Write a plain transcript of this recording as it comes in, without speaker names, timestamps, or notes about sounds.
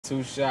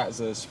2 shots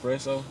of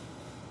espresso.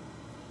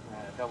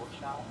 Double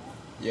shot.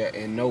 Yeah,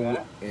 and no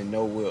whip.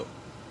 No whip?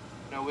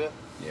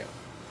 Yeah.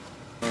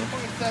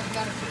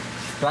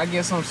 27.96. Can I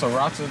get some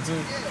sriracha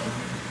too?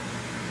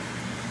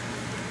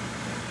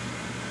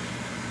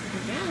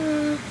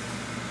 Yeah.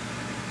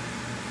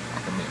 I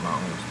can make my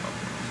own stuff.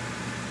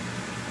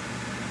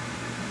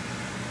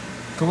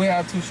 Can we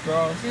have 2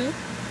 straws? Yeah.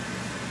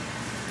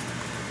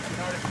 I can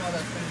already smell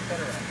that finished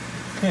butter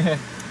wrap.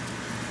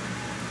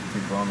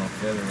 People on the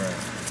feather wrap.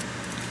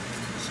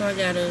 So I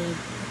got a.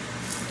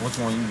 Which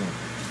one you want?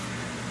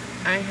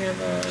 I have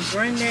a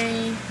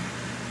grande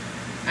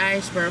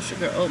ice brown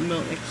sugar oat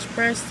milk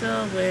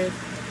espresso with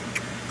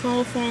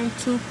cold foam,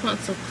 2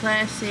 pints of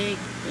classic,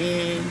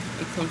 and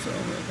it comes with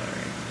oat milk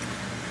already.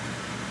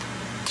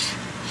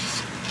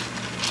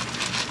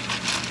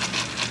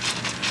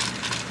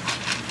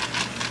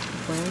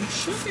 Brown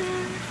sugar.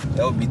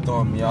 That would be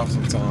throwing me off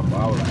sometimes, but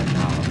I was like,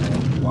 nah,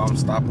 man, why I'm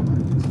stopping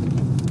like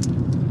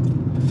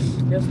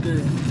That's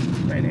good,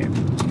 right there.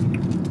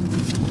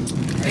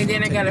 And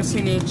then I gotta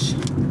finish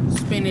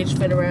spinach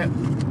feta wrap.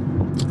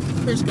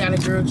 Chris got a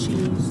grilled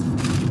cheese.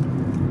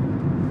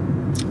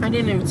 I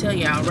didn't even tell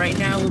y'all. Right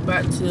now we're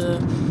about to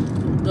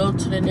go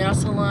to the nail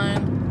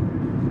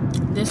salon.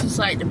 This is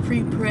like the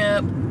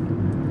pre-prep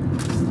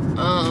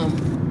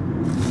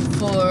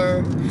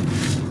for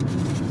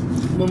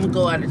when we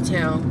go out of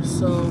town.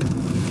 So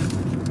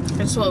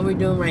that's what we're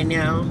doing right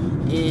now,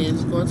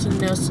 is going to the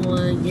nail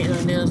salon, getting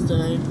our nails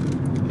done.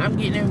 I'm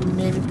getting them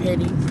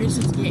mani-pedi. Chris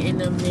is getting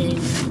them mani.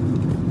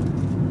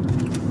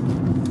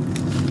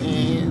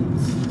 And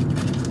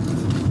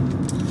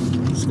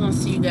I'm just gonna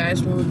see you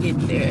guys when we get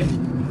there,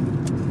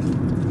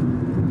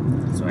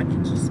 so I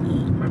can just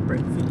eat my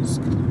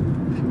breakfast.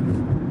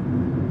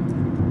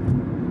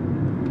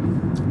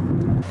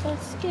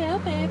 Let's go,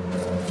 babe.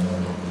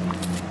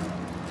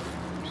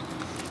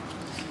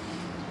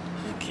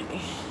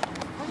 Okay.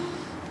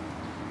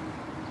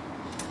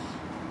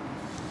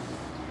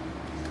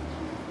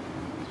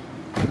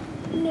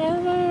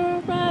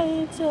 Never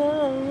right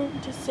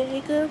time to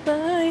say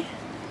goodbye.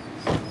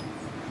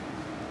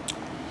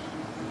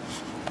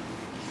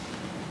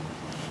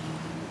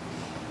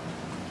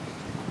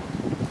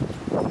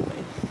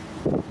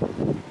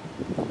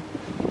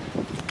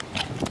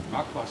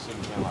 My car should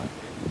have been like that.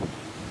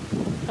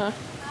 Huh?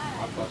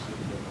 My car should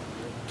have been like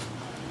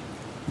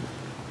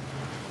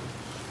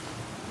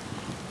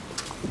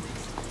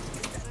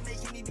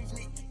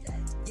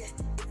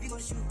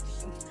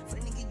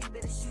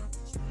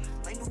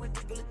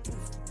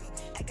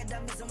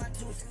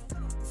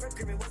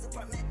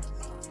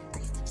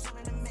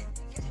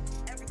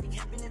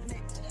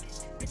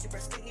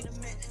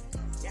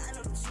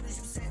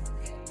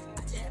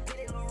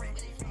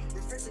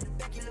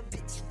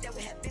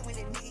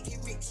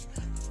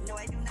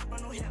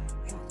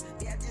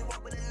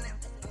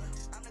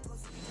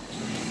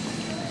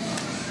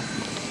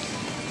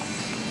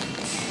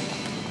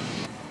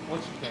What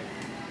you think?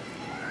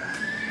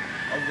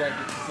 I was like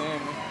the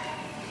salmon.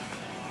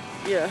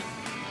 Yeah.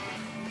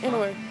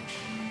 Anyway,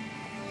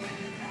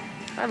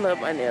 I love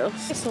my nails.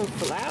 There's some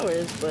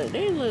flowers, but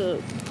they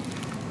look.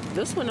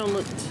 This one don't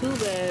look too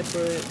bad,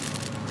 but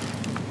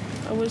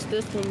I wish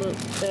this one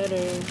looked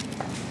better.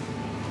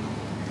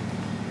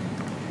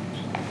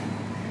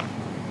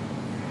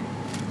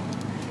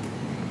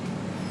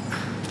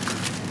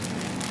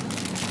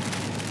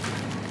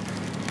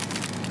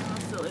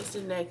 So it's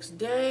the next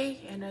day,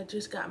 and I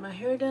just got my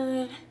hair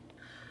done.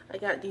 I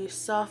got these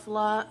soft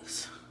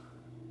locks.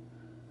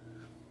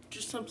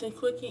 Just something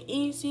quick and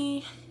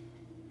easy.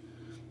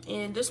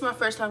 And this is my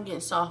first time getting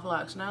soft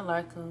locks, and I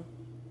like them.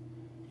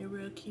 They're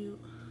real cute.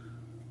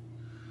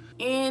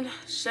 And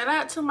shout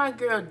out to my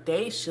girl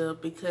Daisha,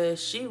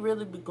 because she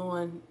really be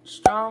going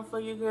strong for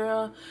you,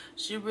 girl.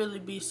 She really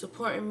be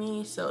supporting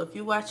me. So if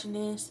you're watching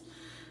this,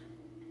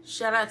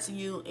 shout out to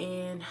you,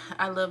 and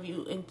I love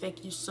you, and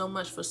thank you so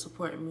much for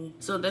supporting me.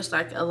 So that's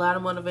like a lot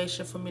of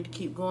motivation for me to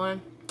keep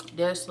going.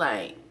 That's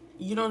like,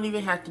 you don't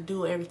even have to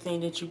do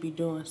everything that you be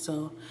doing,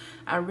 so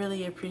I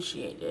really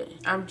appreciate it.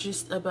 I'm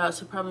just about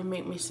to probably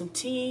make me some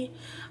tea.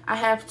 I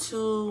have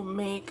to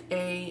make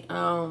a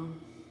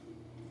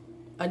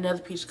another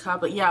peach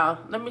cobbler. Y'all,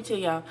 let me tell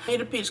y'all, I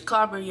made a peach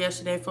cobbler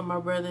yesterday for my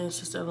brother and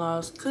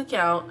sister-in-law's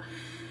cookout.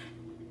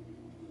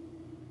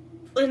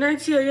 When I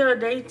tell y'all,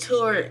 they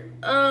tore it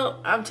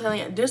up. I'm telling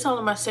you, this is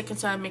only my second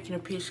time making a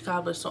peach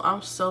cobbler, so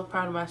I'm so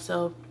proud of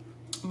myself.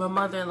 My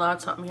mother-in-law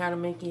taught me how to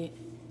make it,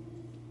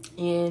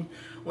 and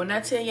when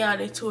I tell y'all,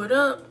 they tore it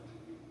up,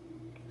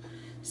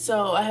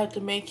 so I had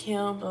to make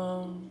him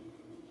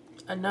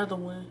another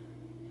one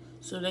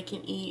so they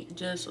can eat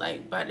just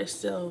like by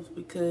themselves,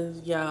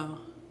 because y'all,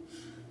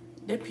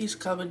 that peach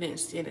cobbler didn't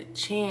stand a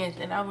chance.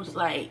 And I was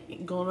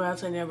like going around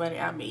telling everybody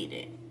I made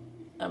it.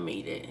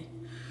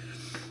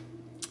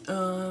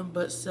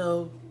 But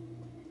so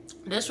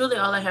that's really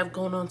all I have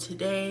going on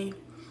today.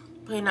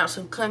 Putting out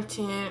some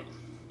content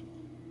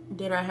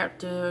that I have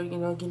to, you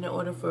know, get in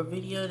order for a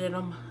video that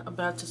I'm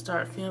about to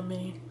start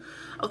filming.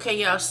 Okay,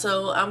 y'all,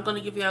 so I'm gonna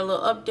give y'all a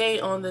little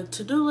update on the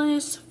to-do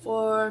list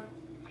for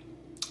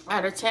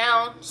out of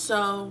town,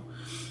 so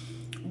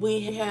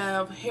we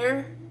have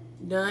hair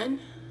done,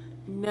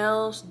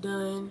 nails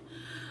done,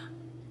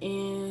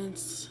 and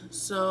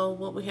so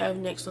what we have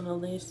next on the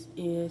list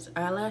is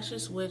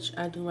eyelashes, which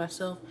I do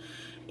myself,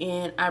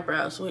 and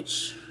eyebrows,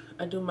 which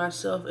I do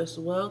myself as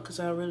well because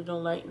I really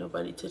don't like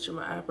nobody touching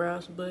my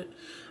eyebrows, but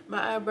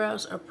my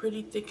eyebrows are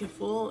pretty thick and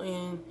full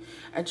and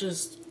I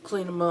just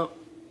clean them up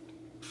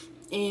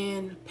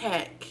and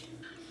pack.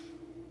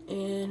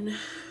 And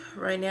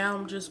right now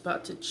I'm just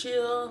about to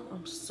chill.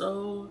 I'm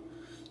so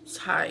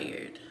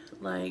tired.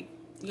 Like,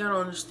 you gotta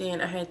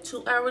understand, I had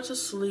 2 hours of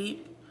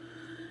sleep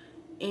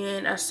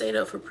and I stayed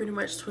up for pretty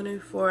much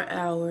 24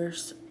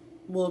 hours.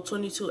 Well,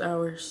 22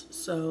 hours.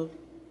 So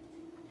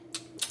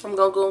I'm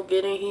gonna go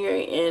get in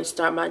here and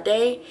start my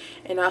day.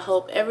 And I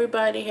hope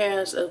everybody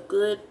has a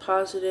good,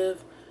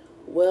 positive,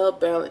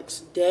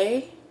 well-balanced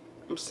day.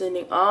 I'm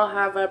sending all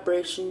high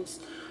vibrations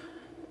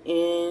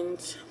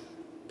and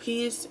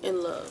peace and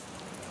love.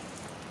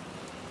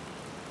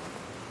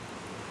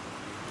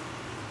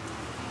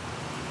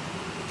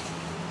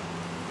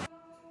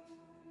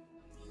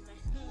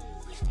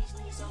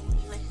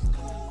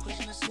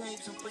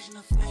 I'm pushing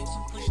the flames,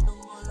 I'm pushing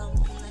them all off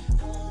me like,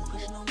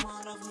 pushing them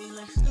all off me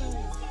like,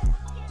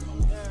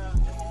 yeah.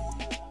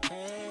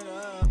 Head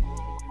up,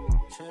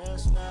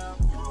 chest out,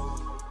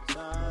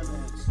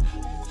 silence,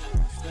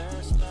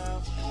 stressed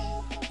out,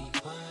 be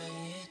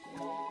quiet,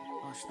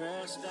 I'm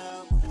stressed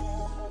out,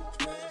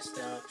 stressed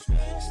out,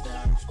 stressed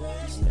out,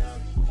 stressed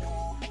out.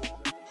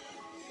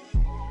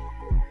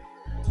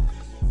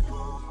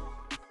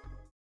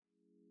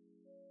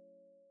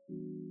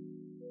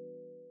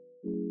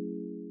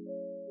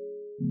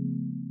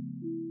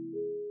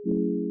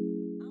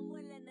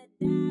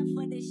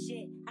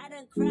 Shit. I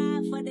done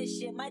cried for this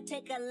shit, might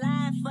take a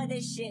line for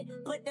this shit.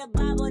 Put the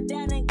Bible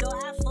down and go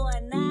out for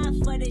a knife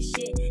for this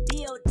shit.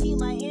 DOT,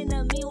 my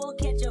enemy, won't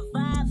catch a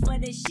vibe for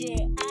this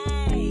shit.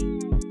 Ayy,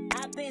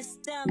 I been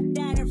stumped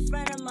out in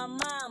front of my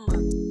mama.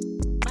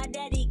 My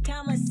daddy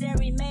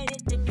commissary made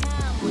it to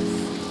commas.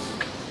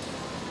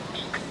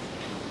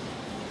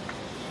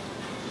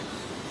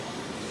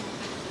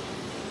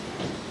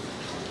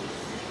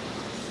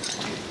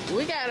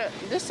 We gotta,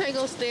 this ain't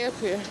gonna stay up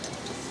here.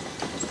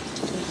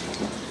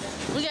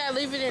 We gotta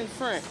leave it in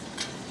front.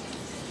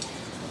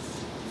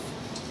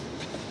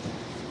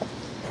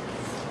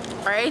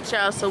 Alright,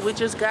 y'all, so we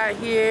just got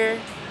here.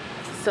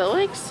 So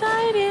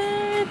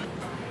excited.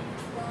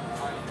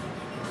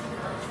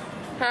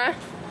 Huh?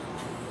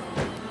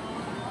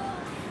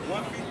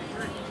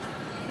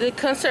 153. The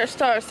concert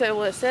starts at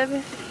what,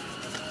 7?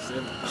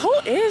 7. Who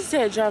is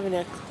that driving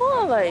that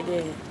car like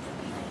that?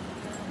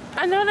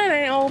 I know that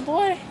ain't old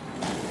boy.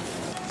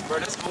 Bro,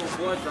 that's old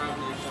boy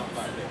driving this shop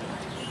like that.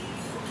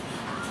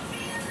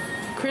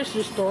 Chris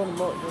just throwing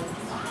them up there.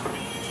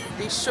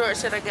 These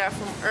shorts that I got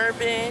from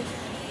Urban.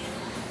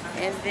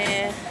 And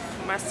then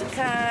my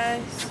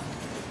Sakai's.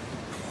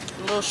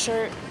 Little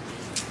shirt.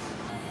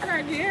 I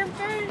gotta get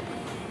everything.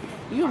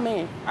 You a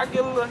man. I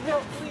get a little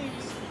help,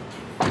 please.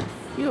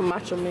 You a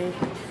macho man.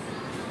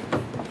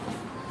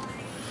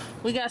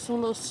 We got some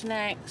little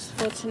snacks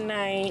for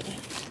tonight.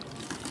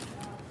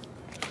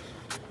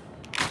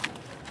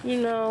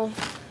 You know,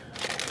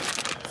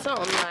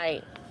 something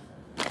light.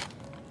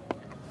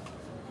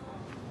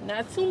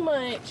 Not too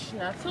much,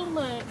 not too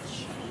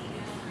much.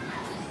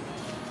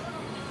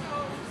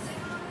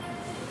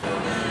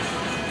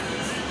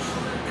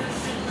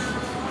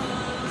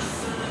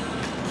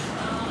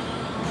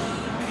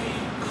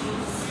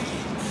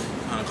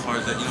 Kind of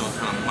cars that, you know,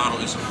 kind of model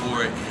is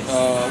for it.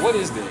 What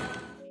is that?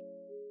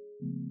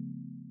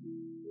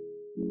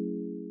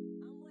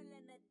 I'm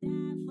willing to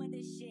die for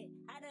this shit.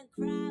 I done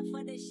cried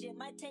for this shit.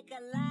 Might take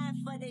a line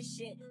for this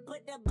shit.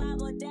 Put the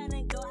Bible down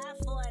and go out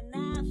for a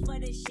knife for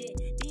this shit.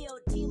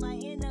 DOT, my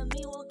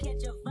enemy, won't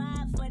catch a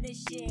vibe for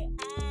this shit.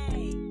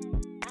 Ayy,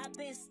 I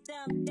been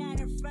stumped out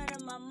in front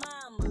of my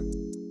mama.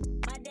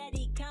 My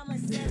daddy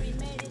commissary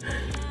made it to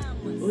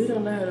commas. We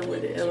don't know how to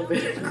work the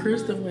elevator.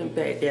 Chris done went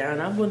back down.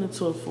 I went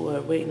into a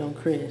Ford waiting on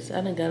Chris.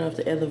 I done got off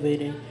the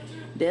elevator.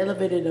 The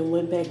elevator done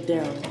went back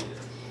down.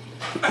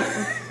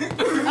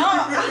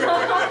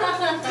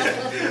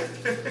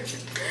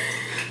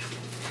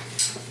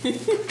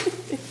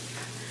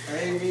 I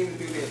ain't mean to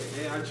do that.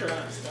 Yeah, I'm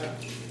trying to stop.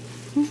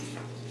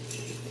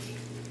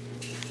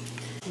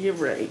 You're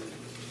right.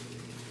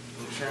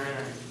 I'm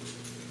trying.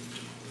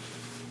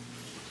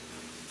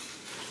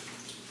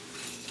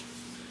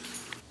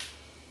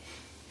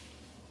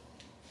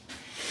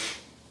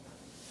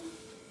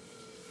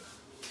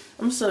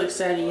 I'm so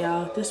excited,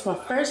 y'all. This is my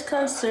first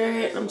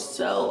concert. I'm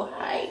so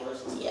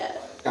hyped. Yeah.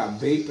 Got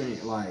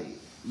vaping, like,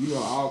 you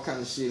know, all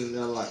kind of shit in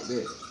there like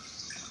that.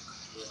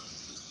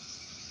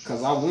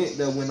 Cause I went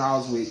there when I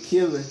was with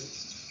Killer,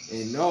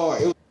 and no,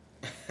 it was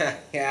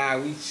yeah,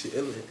 we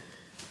chilling.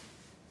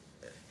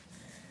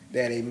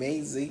 That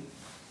amazing.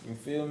 You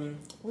feel me?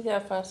 We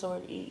gotta find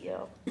somewhere to eat,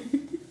 y'all.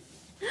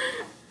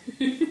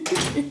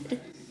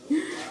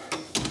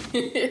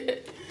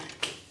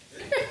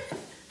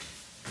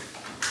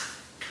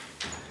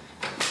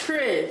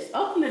 Chris,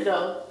 open the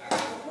door.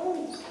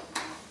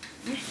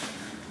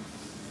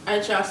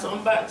 Alright, y'all, so I'm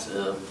about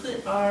to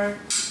put our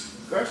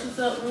groceries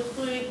up real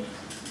quick.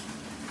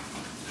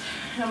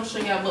 I'm gonna show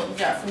y'all what we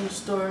got from the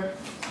store.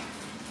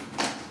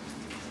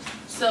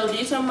 So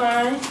these are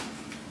mine.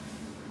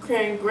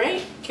 Cran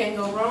grape, can't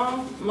go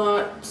wrong.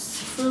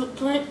 Mott's fruit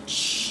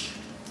punch.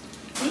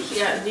 Usually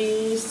got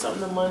these,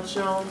 something to munch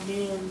on,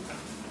 being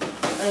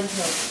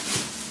unhealthy.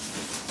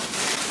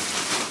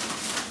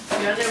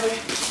 Y'all never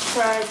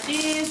tried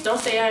these? Don't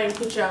say I didn't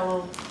put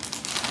y'all on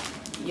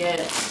yet.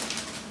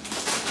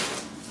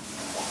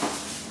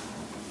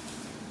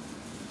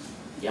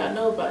 Y'all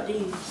know about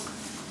these.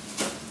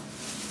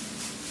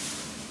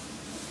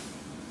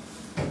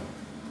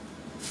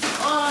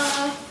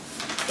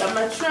 Got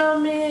my trail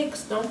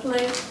mix. Don't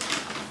play.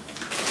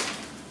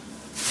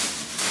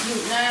 Do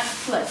not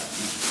play.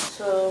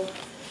 So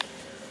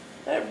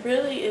that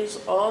really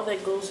is all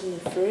that goes in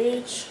the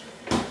fridge.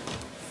 I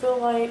feel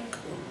like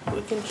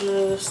we can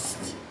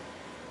just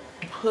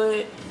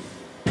put,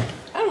 I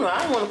don't know,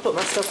 I don't want to put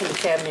my stuff in the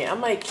cabinet. I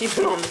might keep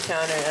it on the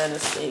counter,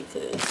 honestly,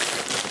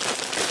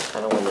 because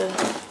I don't want to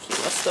keep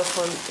my stuff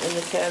in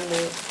the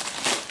cabinet.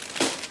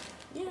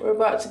 Yeah. We're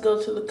about to go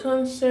to the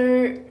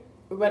concert.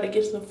 We're about to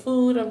get some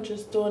food. I'm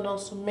just doing on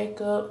some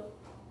makeup.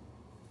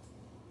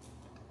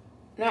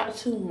 Not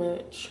too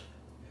much.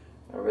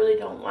 I really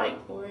don't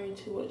like wearing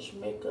too much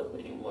makeup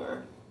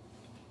anymore.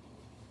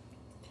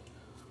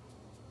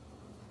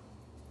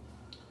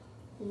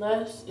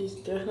 Less is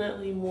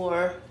definitely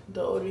more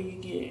the older you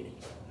get.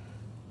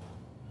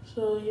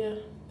 So yeah,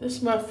 this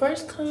is my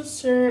first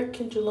concert,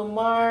 Kendrick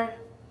Lamar.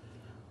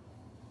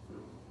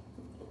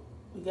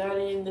 We got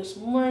in this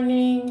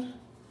morning,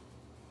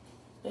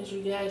 as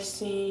you guys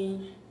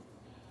seen.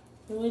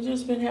 And we've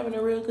just been having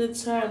a real good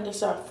time. This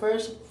is our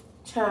first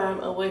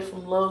time away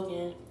from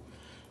Logan.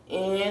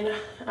 And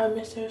I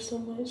miss her so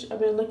much. I've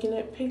been looking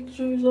at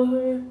pictures of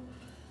her.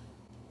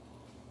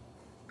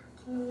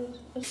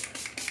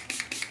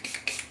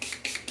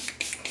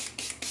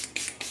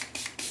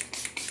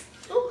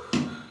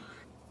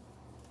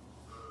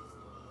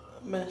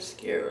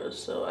 Mascara,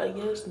 so I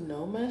guess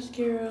no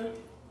mascara.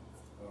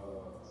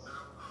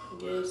 I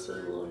guess a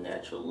little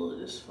natural look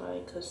is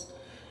fine because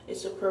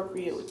it's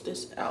appropriate with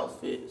this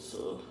outfit,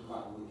 so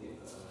I'm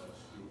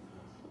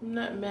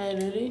not mad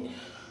at it.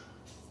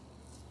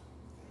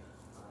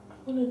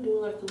 I'm gonna do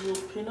like a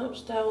little pin-up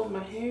style with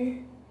my hair.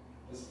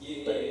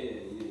 But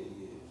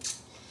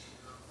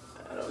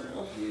I don't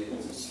know.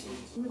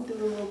 I'm gonna do a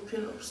little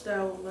pin-up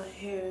style with my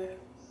hair.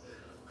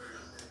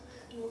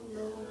 I don't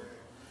know.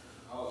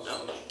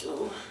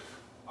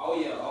 Oh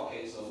yeah,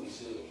 okay, so we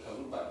should, cause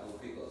we about to go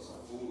pick up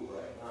some food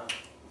right now.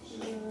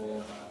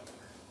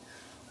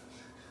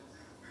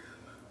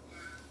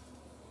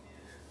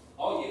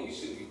 Oh yeah, we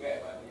should be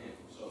back by then,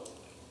 so.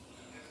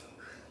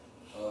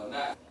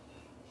 Not.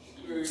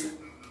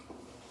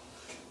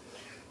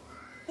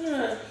 I'm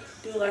gonna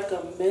do like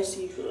a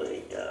messy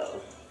hood,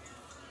 y'all.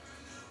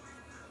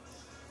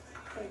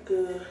 Like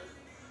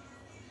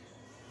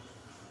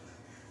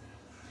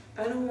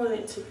I don't want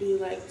it to be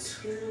like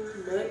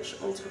too much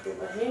on top of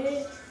my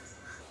head.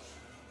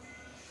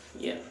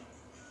 Yeah.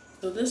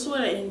 So this is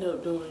what I end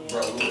up doing.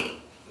 Bro, look.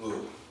 You got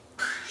 99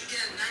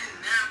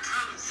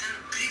 problems and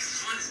the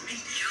biggest one is me.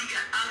 You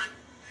got out of.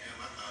 Damn,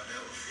 I thought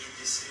that was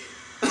 50 cents.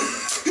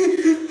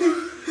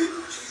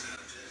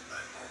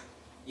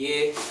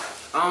 Yeah,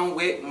 I'm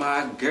with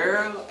my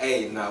girl.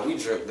 Hey, nah, we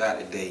dripped out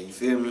today. You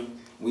feel me?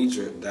 We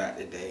dripped out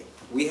today.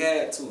 We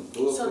had to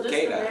do it so for this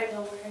K-Dot. is the bag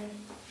I'm wearing.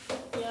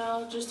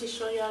 Y'all, just to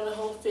show y'all the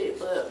whole fit,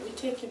 but we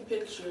taking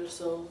pictures,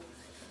 so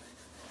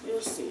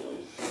you'll see them.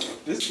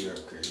 This girl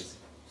crazy.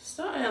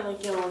 Stop acting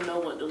like y'all don't know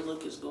what the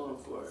look is going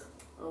for,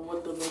 or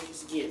what the look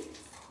is getting.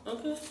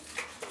 Okay?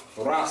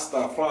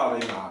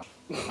 Rastafari now.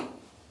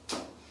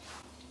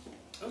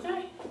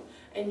 Okay.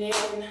 And then,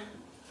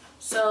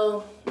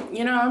 so,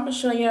 you know, I'm gonna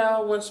show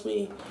y'all once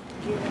we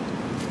get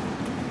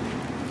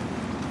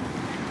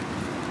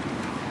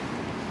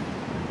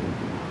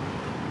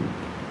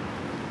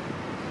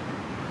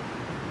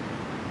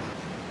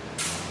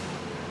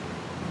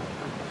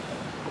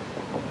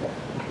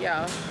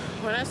y'all,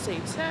 when I say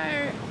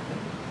tired,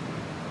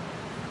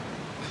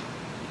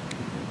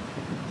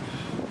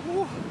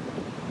 whew,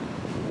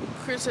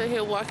 Chris out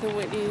here walking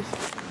with these.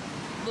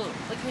 Look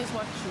at his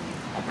walking shoes.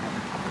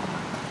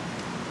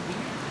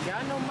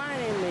 Y'all know mine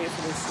ain't made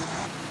for this.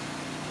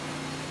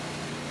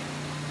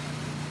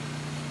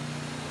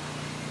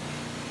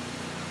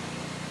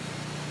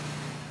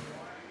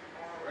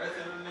 Rest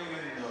of the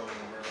niggas know,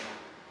 bro.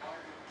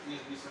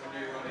 Used to be some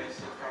nigga on that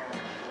shit called.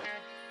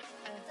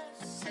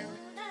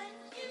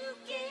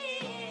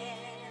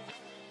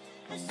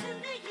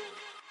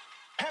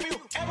 Have you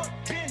ever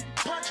been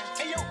punched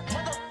in your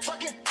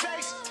motherfucking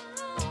face?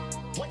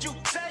 What you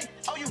say?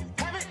 Oh, you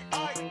haven't?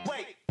 Alright,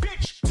 wait.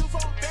 Bitch,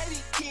 2-4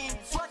 baby king,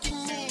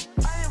 fucking me.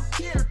 I am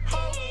here,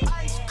 ho.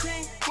 Ice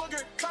cream,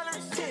 booger, color,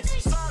 tits.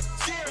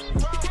 Sub-zero,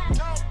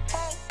 no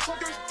whole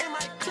hookers in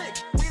my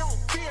clique. We don't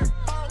fear,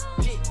 oh.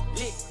 Lit.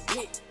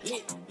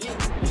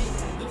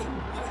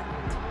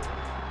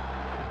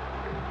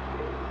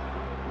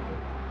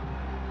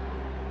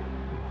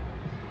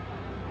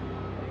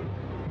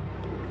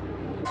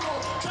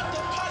 Drop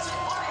deposit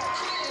on it,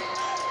 clean.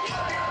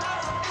 Popping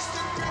out on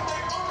Instagram,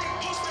 they only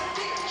post my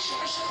dick. Shit,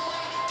 my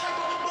type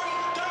of money,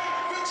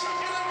 dying rich,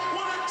 and I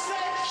wanna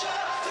say, shout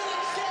out to the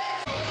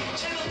dead.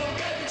 Channel no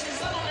bad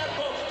bitches, I on that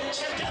boat. Then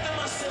check gather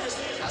my sins,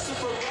 I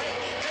super right.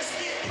 Let's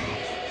get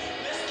right,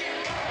 let's get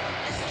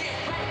right,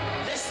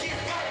 let's get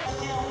right.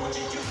 Now, what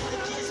you do for the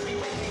kids, be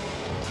with me.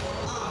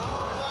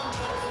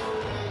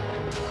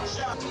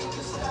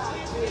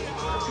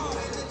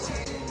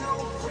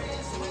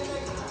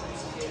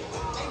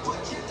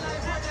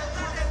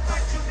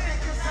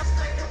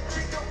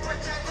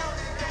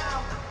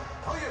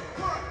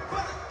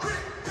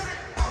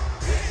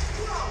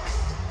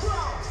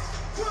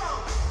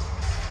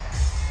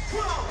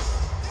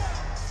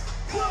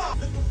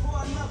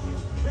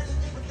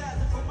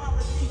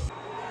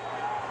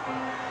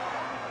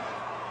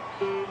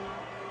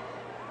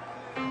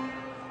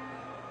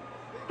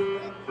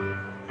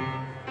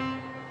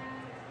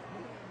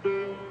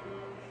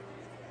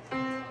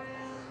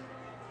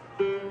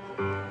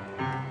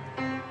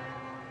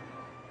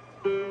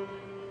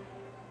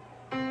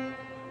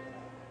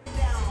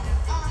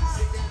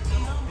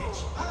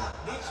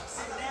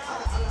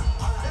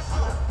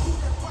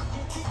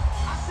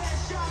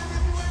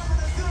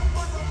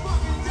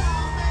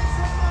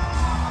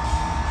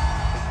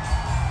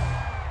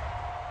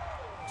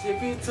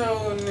 Tippy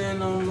toeing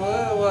and I'm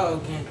mud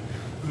walking.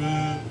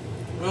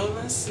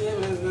 Rolling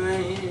silvers, I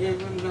ain't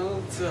even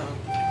no talk.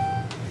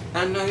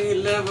 I know you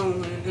love it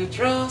when the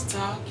drugs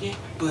talking,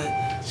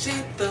 but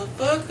shut the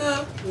fuck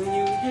up when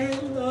you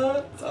hear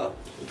love talking.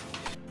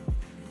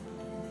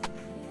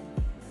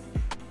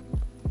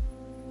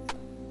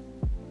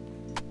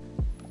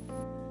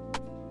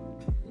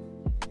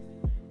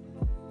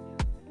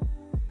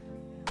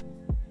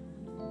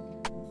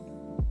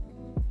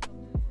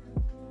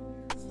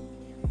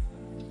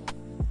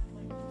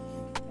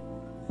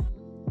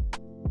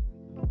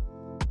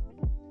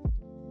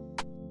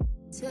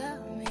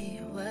 Tell me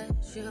what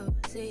you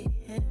see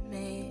in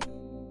me.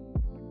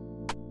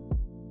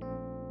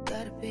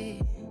 Gotta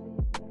be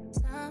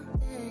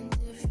something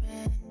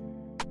different.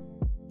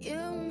 You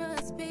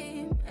must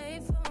be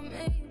made for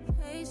me.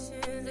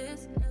 Patience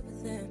is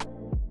everything.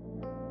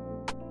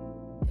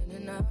 In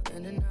and out,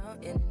 in and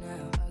out, in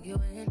and out.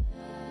 Arguing,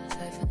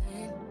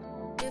 trifling,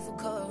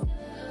 difficult.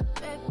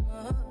 Baby,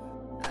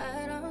 more.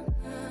 I don't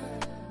know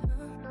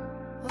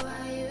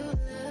why you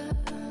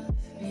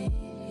love me.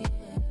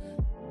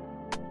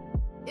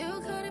 You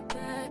got it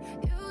bad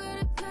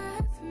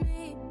for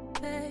me,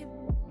 babe.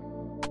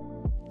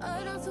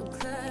 I don't so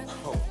glad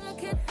I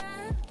can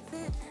have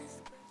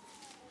this.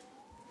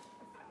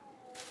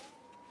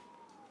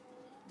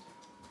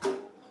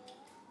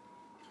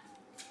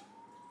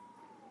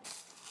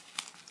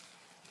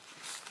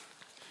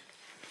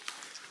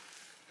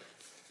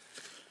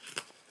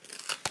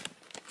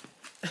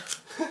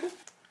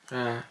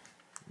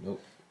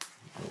 Nope.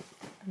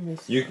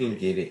 You can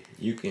get it.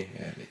 You can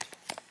have it.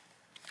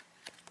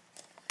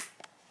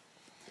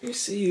 Let me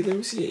see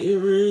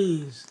your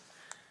earrings.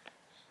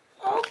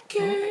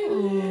 Okay.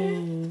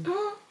 Then.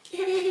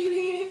 Okay.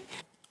 Then.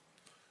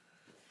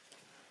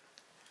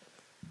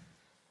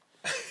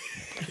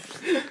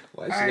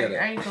 Why she Alright,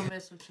 gotta? I ain't gonna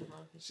mess with you,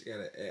 Logan. She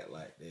gotta act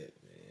like that,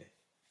 man.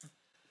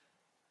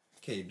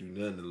 Can't do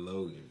nothing to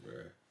Logan,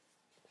 bro.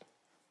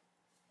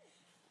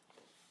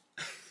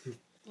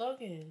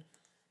 Logan,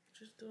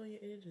 just doing your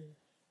editing.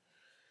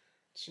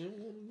 She don't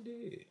want to do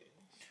it.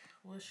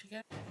 Well, she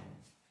got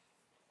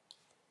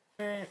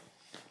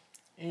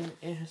in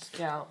her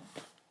scalp.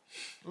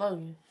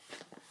 Logan.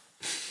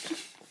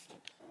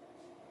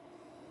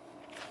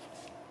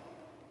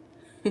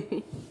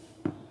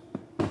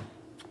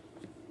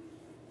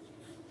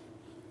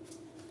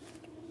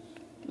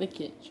 Look at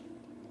you.